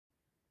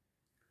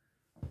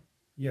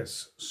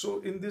Yes,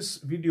 so in this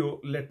video,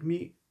 let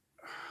me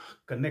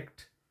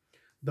connect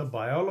the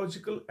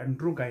biological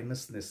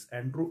androgynousness.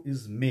 Andro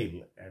is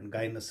male and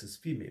gynous is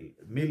female.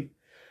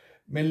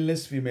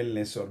 Maleness,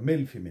 femaleness, or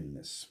male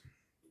femaleness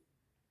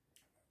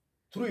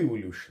through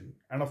evolution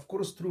and of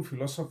course through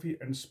philosophy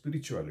and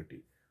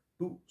spirituality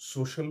to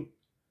social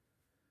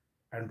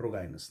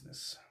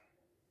androgynousness.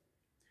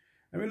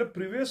 Now, in a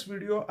previous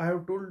video, I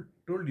have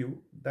told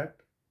you that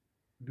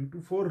due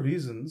to 4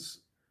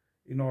 reasons,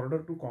 in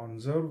order to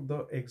conserve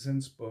the eggs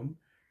and sperm,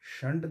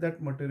 shunt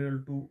that material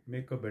to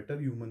make a better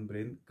human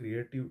brain,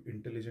 creative,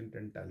 intelligent,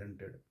 and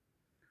talented,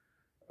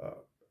 uh,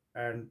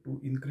 and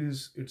to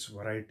increase its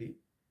variety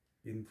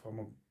in form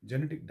of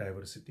genetic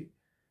diversity.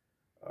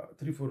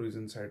 3 4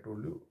 reasons I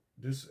told you.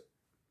 This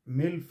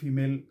male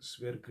females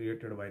were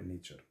created by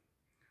nature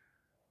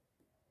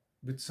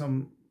with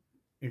some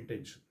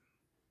intention.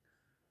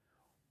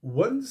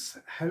 Once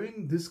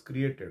having this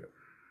created,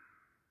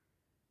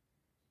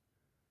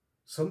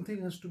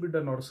 something has to be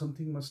done or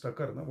something must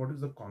occur. Now, what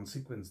is the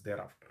consequence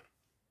thereafter?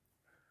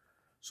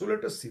 So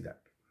let us see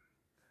that.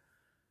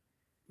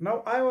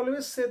 Now, I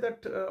always say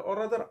that, or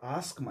rather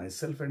ask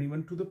myself and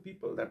even to the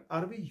people, that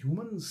are we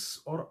humans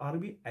or are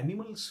we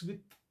animals with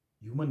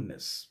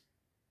humanness?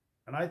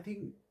 And I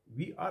think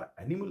we are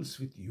animals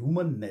with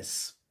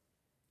humanness.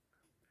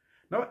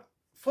 Now,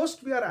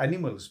 first we are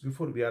animals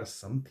before we are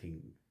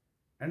something,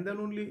 and then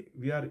only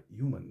we are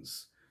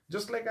humans.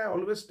 Just like I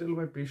always tell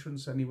my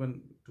patients and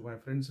even to my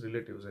friends,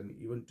 relatives, and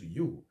even to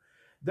you,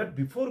 that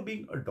before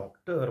being a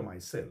doctor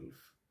myself,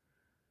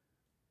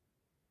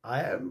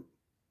 I am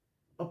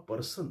a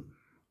person,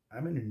 I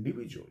am an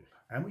individual,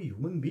 I am a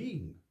human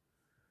being,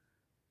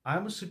 I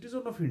am a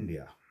citizen of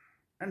India,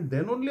 and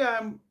then only I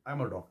am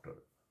a doctor,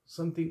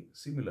 something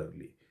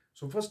similarly.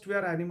 So first we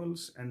are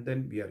animals and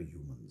then we are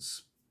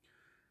humans.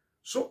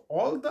 So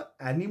all the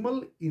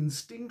animal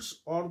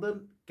instincts or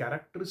the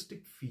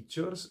characteristic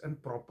features and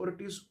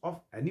properties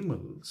of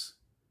animals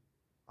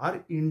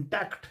are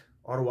intact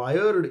or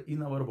wired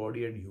in our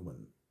body and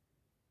human.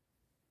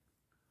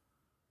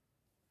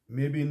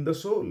 Maybe in the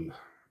soul,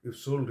 if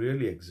soul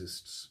really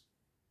exists.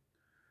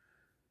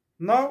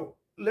 Now,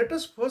 let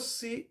us first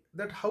see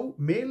that how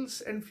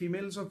males and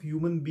females of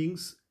human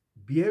beings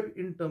behave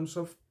in terms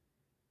of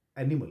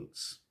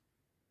animals.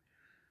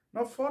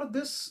 Now, for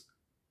this,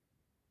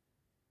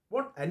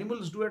 what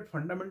animals do at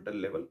fundamental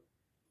level?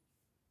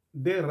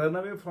 They run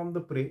away from the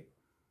prey.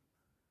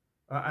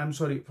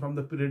 From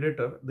the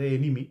predator, the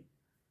enemy,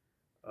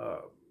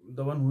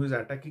 the one who is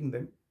attacking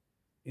them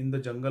in the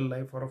jungle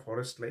life or a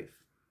forest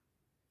life.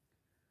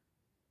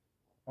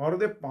 Or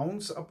they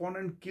pounce upon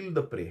and kill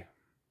the prey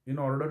in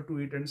order to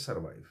eat and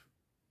survive.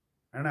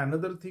 And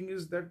another thing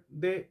is that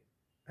they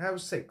have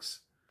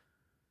sex.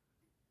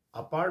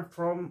 Apart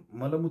from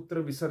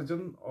malamutra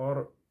visarjan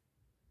or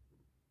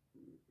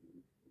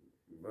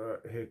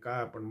हे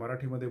काय आपण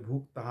मराठीमध्ये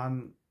भूक तहान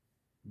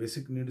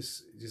basic needs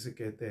जिसे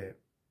कहते हैं,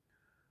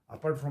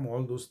 apart from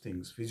all those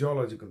things,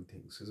 physiological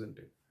things, isn't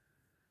it?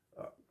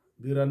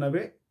 We run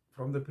away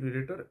from the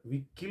predator,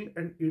 we kill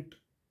and eat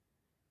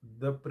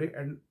the prey,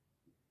 and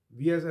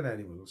we as an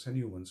animals and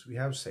humans, we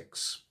have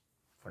sex.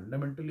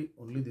 Fundamentally,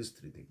 only these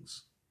 3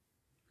 things.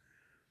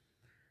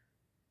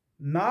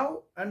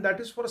 Now, and that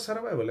is for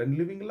survival and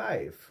living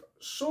life.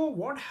 So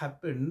what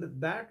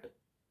happened that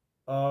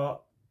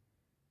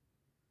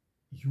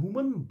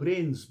human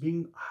brains,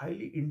 being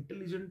highly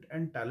intelligent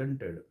and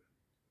talented,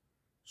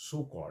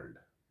 so-called,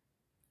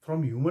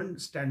 from human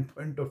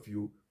standpoint of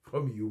view,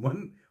 from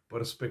human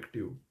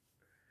perspective,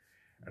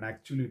 and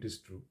actually it is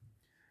true,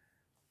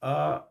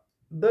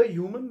 the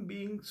human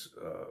beings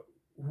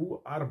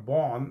who are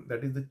born,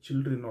 that is the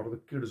children or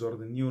the kids or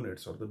the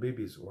neonates or the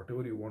babies,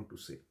 whatever you want to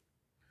say,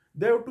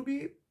 they have to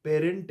be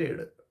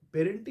parented.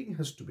 Parenting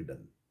has to be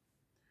done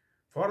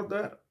for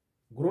the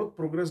growth,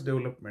 progress,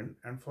 development,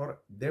 and for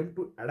them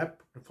to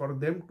adapt, for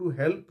them to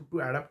help to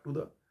adapt to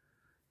the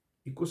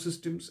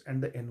ecosystems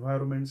and the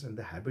environments and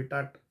the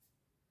habitat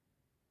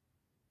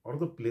or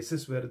the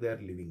places where they are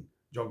living,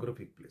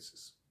 geographic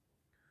places.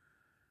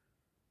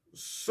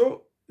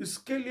 So,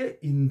 इसके लिए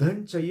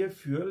ईंधन चाहिए,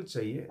 fuel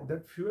चाहिए.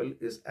 That fuel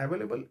is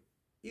available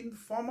in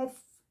form of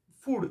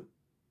food,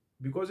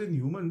 because in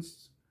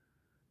humans,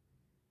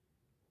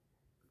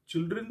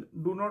 children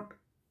do not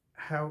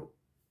have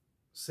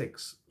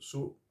sex.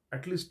 So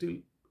at least till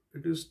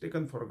it is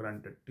taken for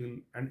granted till,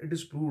 and it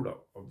is proved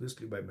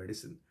obviously by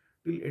medicine,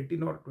 till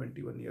 18 or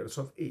 21 years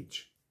of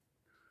age.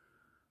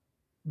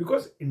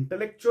 Because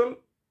intellectual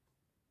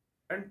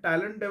and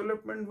talent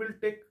development will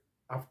take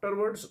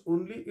afterwards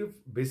only if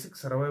basic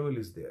survival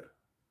is there.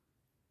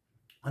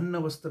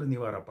 Anna vastra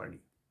nivara pani,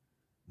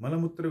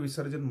 malamutra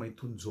visarjan,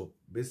 maithun zop.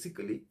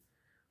 Basically,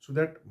 so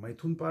that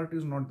maithun part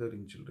is not there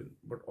in children,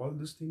 but all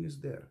this thing is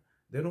there.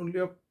 Then only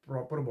a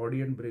proper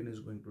body and brain is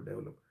going to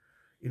develop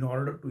in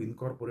order to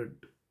incorporate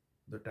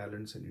the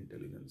talents and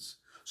intelligence.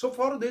 So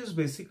for this,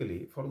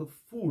 basically, for the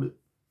food,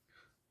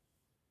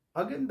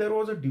 again there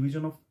was a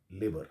division of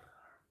labor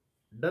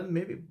done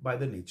maybe by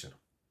the nature.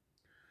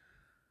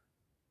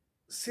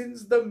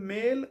 Since the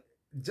male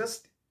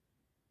just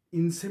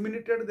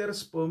inseminated their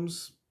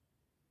sperms,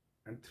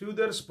 and threw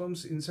their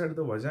sperms inside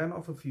the vagina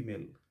of a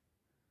female,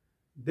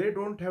 they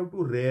don't have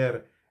to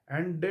rear,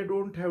 and they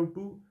don't have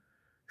to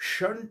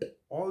shunt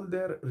all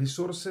their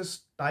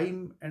resources,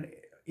 time, and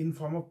in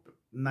form of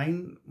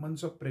 9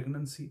 months of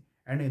pregnancy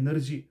and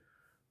energy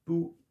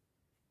to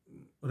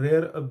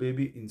rear a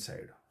baby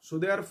inside. So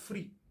they are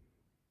free.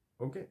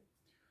 Okay.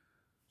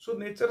 So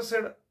nature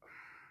said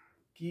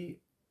कि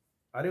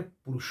अरे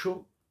पुरुषों,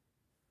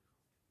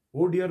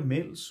 ओ dear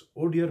mails,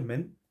 ओ dear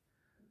main,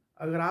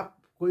 अगर आप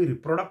कोई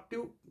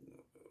reproductive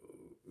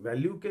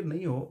value के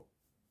नहीं हो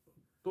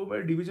तो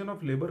मैं डिवीजन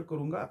ऑफ लेबर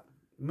करूंगा,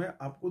 मैं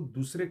आपको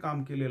दूसरे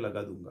काम के लिए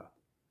लगा दूंगा।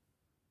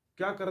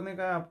 क्या करने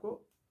का है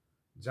आपको?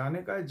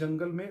 जाने का है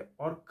जंगल में,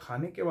 और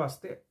खाने के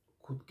वास्ते,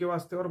 खुद के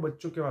वास्ते और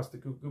बच्चों के वास्ते,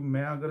 क्योंकि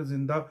मैं अगर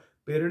जिंदा,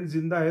 पेरेंट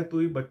जिंदा है तो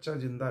ही बच्चा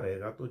जिंदा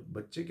रहेगा, तो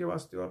बच्चे के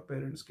वास्ते और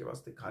पेरेंट्स के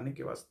वास्ते, खाने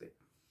के वास्ते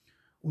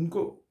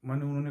उनको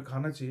माने उन्होंने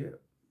खाना चाहिए।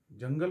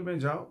 जंगल में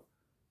जाओ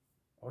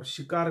और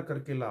शिकार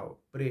करके लाओ,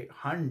 pray,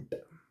 Hunt.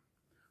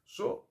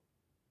 So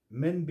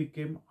men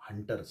became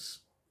hunters.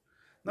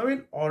 Now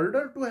in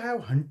order to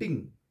have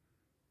hunting,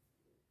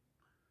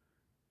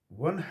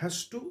 one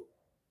has to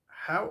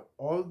have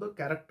all the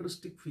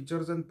characteristic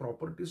features and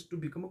properties to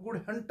become a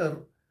good hunter.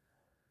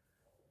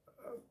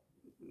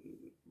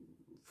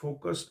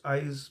 Focused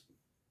eyes,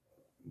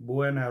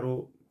 bow and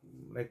arrow,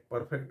 like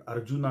perfect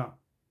Arjuna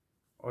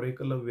or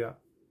Ekalavya,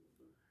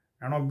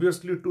 and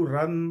obviously to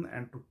run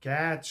and to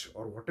catch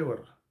or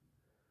whatever.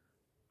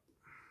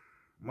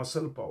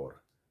 Muscle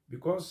power,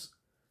 because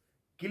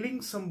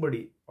killing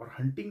somebody or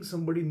hunting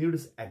somebody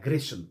needs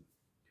aggression,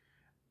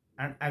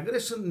 and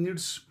aggression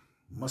needs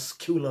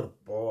muscular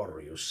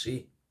power, you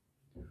see.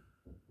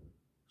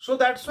 So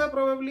that's why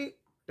probably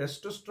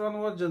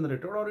testosterone was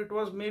generated, or it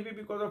was maybe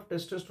because of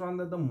testosterone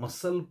that the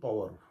muscle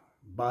power,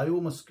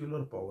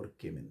 biomuscular power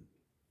came in.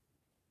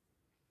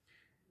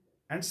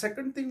 And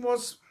second thing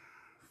was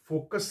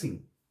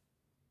focusing.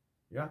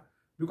 Yeah,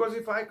 because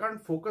if I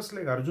can't focus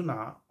like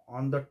Arjuna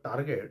on the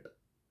target,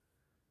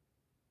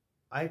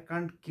 I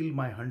can't kill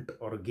my hunt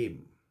or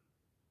game.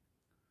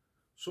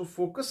 So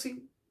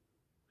focusing,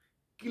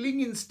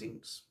 killing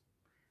instincts,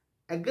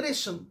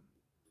 aggression,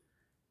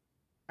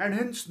 and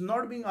hence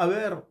not being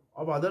aware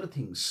of other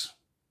things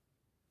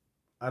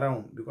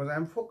around because I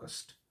am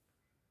focused,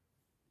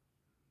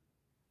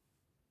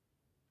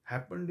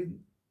 happened in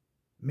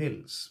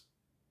males.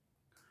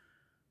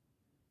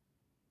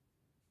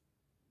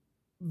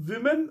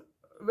 Women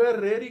were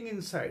rearing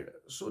inside.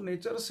 So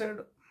nature said,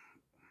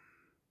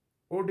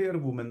 oh dear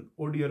woman,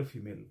 oh dear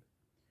female,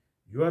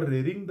 you are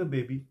rearing the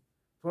baby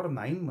for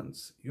 9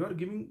 months. You are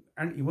giving,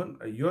 and even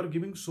you are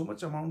giving so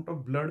much amount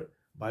of blood,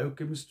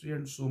 biochemistry,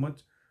 and so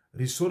much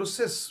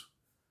resources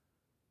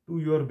to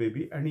your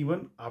baby. And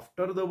even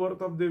after the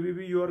birth of the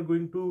baby, you are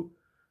going to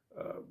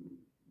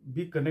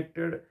be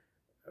connected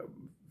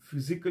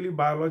physically,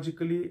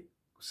 biologically,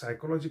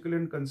 psychologically,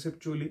 and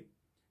conceptually.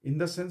 In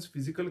the sense,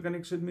 physical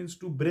connection means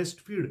to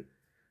breastfeed,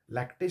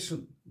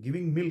 lactation,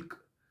 giving milk.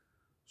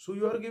 So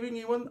you are giving,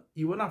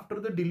 even after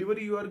the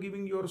delivery, you are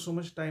giving your so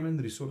much time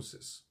and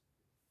resources.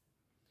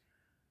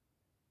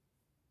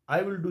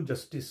 I will do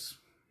justice.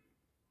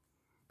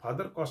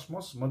 Father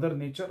Cosmos, Mother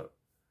Nature,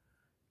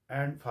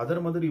 and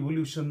Father Mother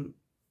Evolution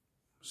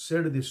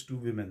said this to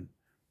women,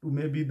 to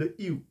maybe the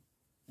Eve.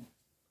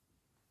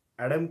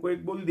 Adam को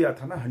एक बोल दिया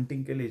था ना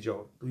hunting के लिए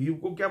जाओ, तो ईव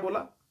को क्या बोला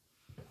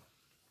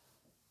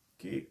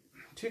कि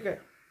ठीक है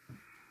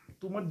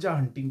तू मत जा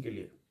हंटिंग के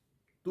लिए,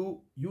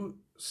 तू you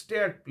stay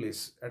at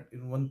place,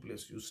 in one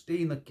place, you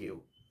stay in a cave,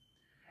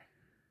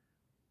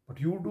 but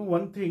you do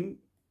one thing,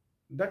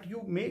 that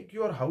you make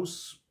your house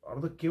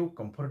or the cave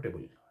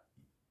comfortable.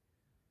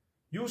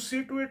 You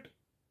see to it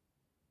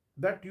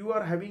that you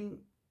are having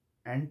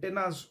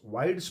antennas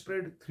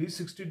widespread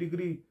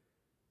 360-degree,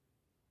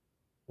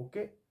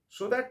 okay,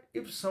 so that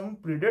if some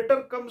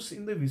predator comes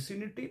in the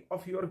vicinity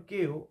of your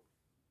cave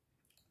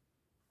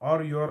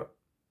or your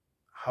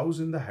house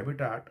in the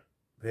habitat,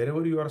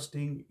 wherever you are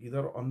staying,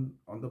 either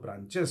on the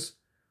branches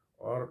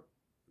or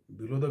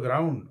below the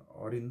ground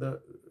or in the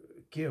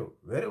cave,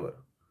 wherever,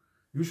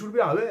 you should be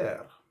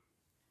aware.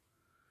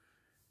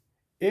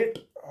 8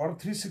 or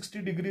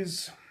 360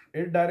 degrees,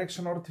 8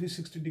 direction or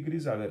 360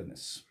 degrees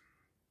awareness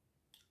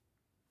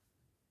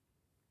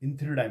in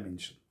 3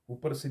 dimension,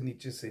 ऊपर से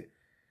नीचे से,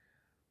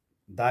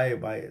 दाएं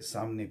बाएं,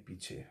 सामने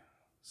पीछे,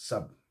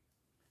 सब,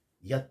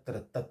 यत्र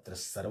तत्र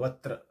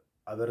सर्वत्र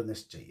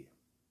अवेयरनेस चाहिए.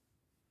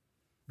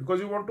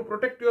 Because you want to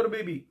protect your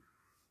baby.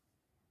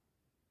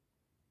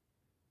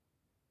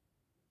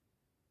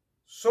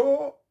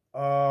 So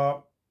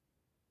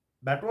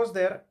that was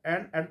there,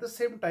 and at the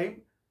same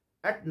time,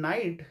 at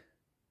night,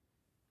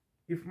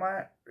 if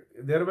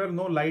there were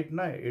no light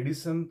ना,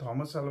 एडिसन,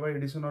 थॉमस अल्वा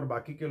एडिसन और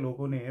बाकी के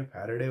लोगों ने,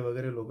 फैराडे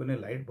वगैरह लोगों ने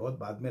लाइट बहुत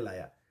बाद में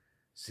लाया.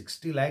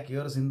 60 lakh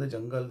years in the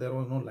jungle, there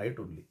was no light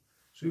only.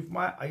 So if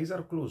my eyes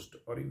are closed,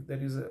 or if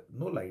there is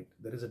no light,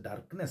 there is a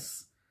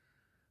darkness,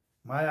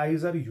 my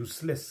eyes are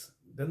useless.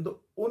 Then the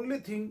only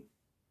thing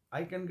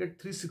I can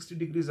get 360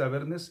 degrees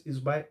awareness is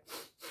by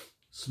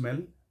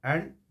smell,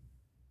 and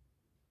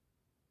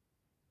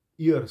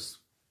ears.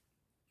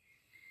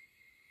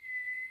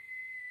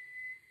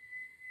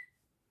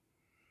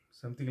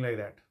 Something like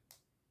that.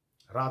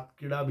 रात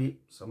कीड़ा भी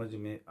समझ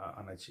में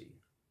आना चाहिए.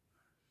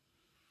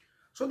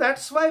 So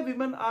that's why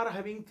women are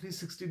having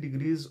 360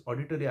 degrees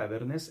auditory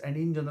awareness and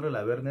in general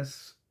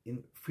awareness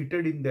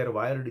fitted in their,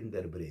 wired in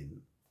their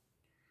brain.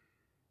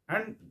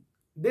 And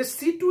they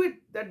see to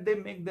it that they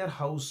make their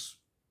house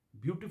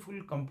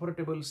beautiful,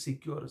 comfortable,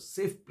 secure,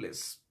 safe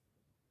place.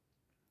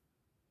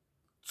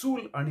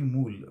 चूल आणि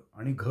मूल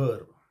आणि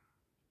घर.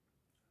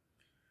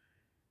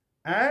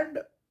 And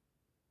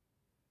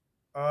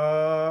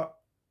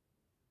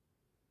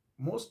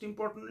most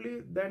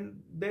importantly,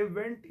 then they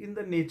went in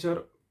the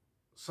nature,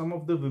 some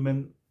of the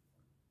women,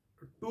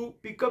 to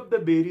pick up the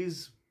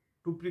berries,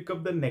 to pick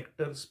up the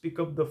nectars, pick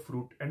up the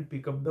fruit and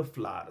pick up the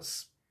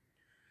flowers.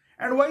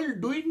 And while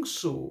doing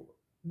so,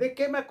 they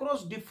came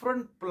across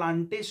different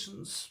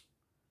plantations,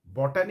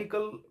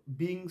 botanical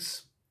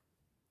beings,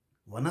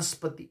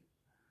 vanaspati,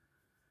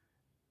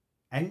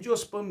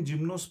 angiosperm,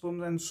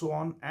 gymnosperms and so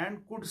on,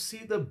 and could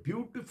see the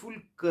beautiful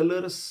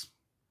colors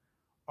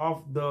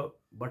of the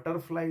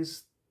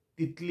butterflies,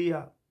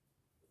 titliya.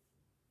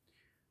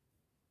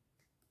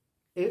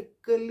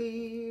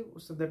 Ekali,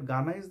 so that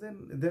Ghana is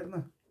there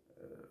na?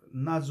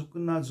 नाजुक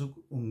नाजुक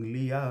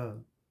उंगलियां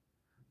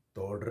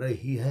तोड़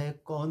रही है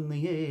कौन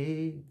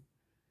ये,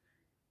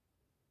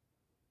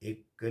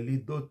 एक कली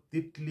दो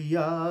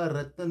तितलियां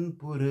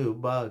रतनपुर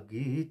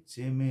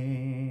बागीचे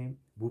में.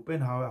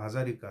 भूपेन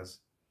हजारिका's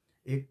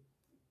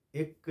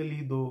एक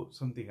कली दो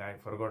something, I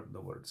forgot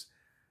the words.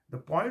 The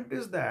point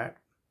is that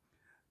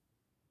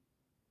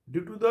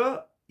due to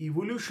the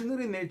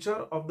evolutionary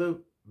nature of the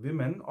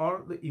women,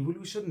 or the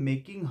evolution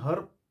making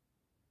her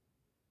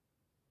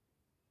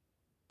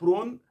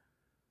prone,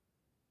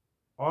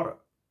 or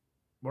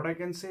what I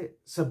can say,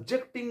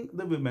 subjecting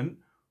the women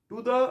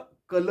to the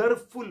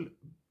colorful.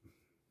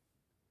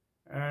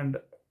 And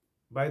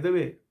by the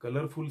way,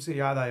 colorful से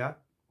याद आया,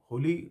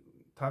 होली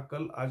था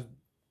कल, आज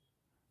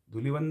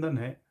धूलिवंदन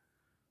है,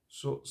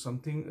 so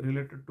something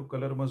related to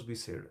color must be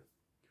said.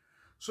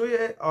 So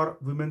ये और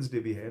Women's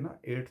Day भी है ना,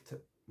 8th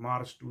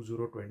March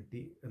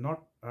 2020,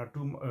 not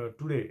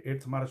today,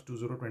 8th March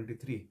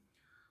 2023,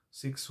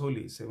 6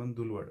 Holi, 7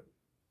 धुलवड़.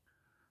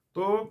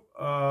 तो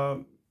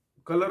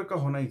कलर का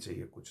होना ही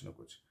चाहिए कुछ ना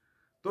कुछ.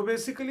 तो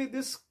basically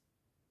this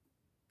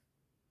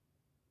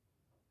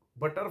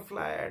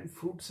butterfly and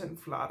fruits and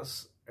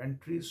flowers and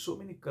trees, so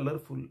many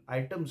colorful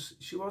items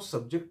she was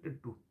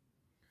subjected to,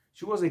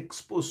 she was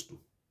exposed to.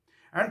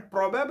 And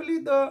probably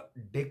the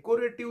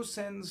decorative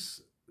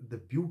sense, the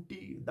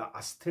beauty, the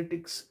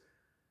aesthetics,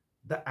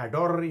 the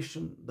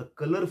adoration, the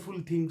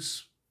colorful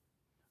things,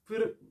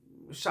 फिर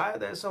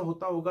शायद ऐसा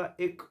होता होगा,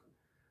 एक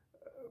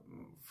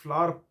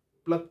flower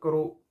plug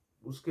करो,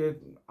 उसके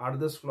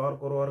 8-10 flower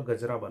करो और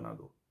गजरा बना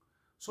दो.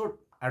 So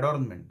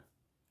adornment.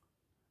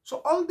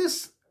 So all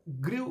this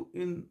grew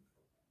in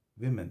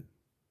women.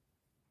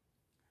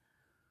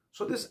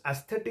 So this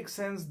aesthetic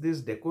sense,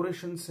 this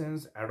decoration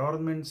sense,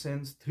 adornment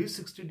sense,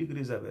 360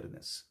 degrees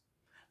awareness,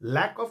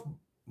 lack of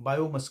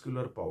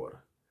biomuscular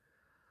power,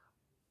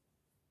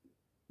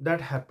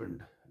 that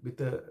happened with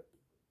the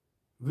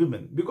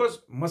women. Because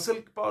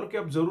muscle power की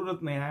अब जरूरत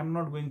नहीं. I am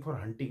not going for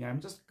hunting. I am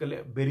just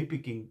berry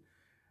picking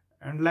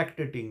and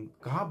lactating.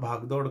 कहाँ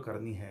भागदौड़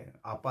करनी है,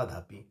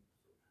 आपाधापी.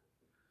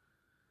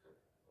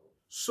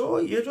 So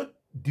ये जो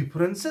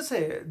differences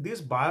है,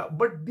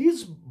 but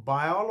these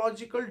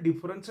biological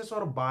differences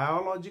or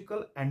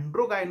biological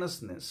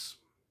androgynousness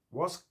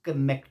was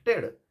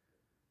connected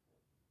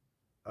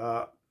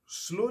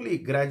slowly,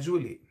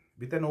 gradually,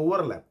 with an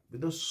overlap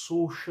with the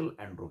social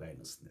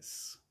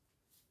androgynousness.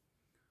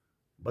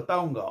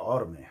 बताऊंगा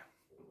और मैं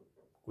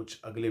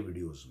कुछ अगले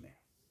वीडियोस में.